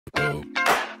This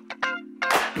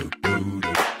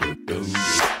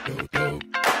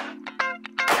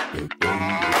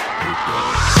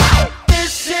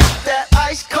shit that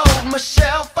ice cold,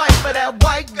 Michelle fight for that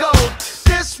white gold.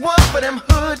 This one for them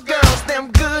hood girls,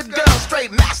 them good girls,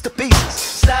 straight masterpieces.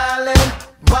 Styling,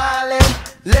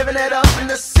 wildin', living it up in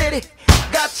the city.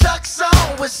 Got Chuck's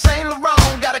on with Saint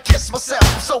Laurent, gotta kiss myself,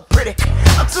 I'm so pretty.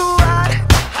 I'm too hot.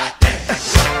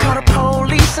 Call the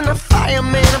police and the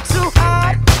fireman, I'm too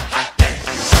hot.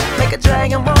 Make a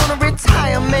dragon wanna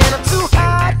retire, man, I'm too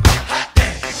hot.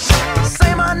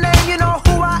 Say my name, you know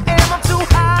who I am, I'm too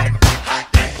hot.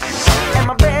 And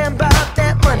my band bout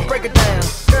that money, break it down.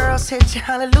 Girls hit you,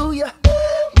 hallelujah.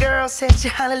 Girls hit you,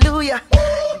 hallelujah.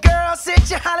 Girls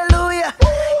hit you, hallelujah.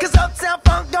 Cause Uptown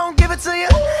Funk don't give it to you.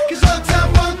 Cause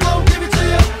Uptown Funk don't give it to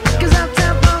you. Cause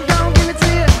Uptown Funk don't give it to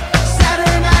you.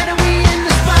 Saturday night and we in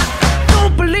the spot.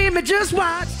 Don't believe me, just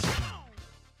watch.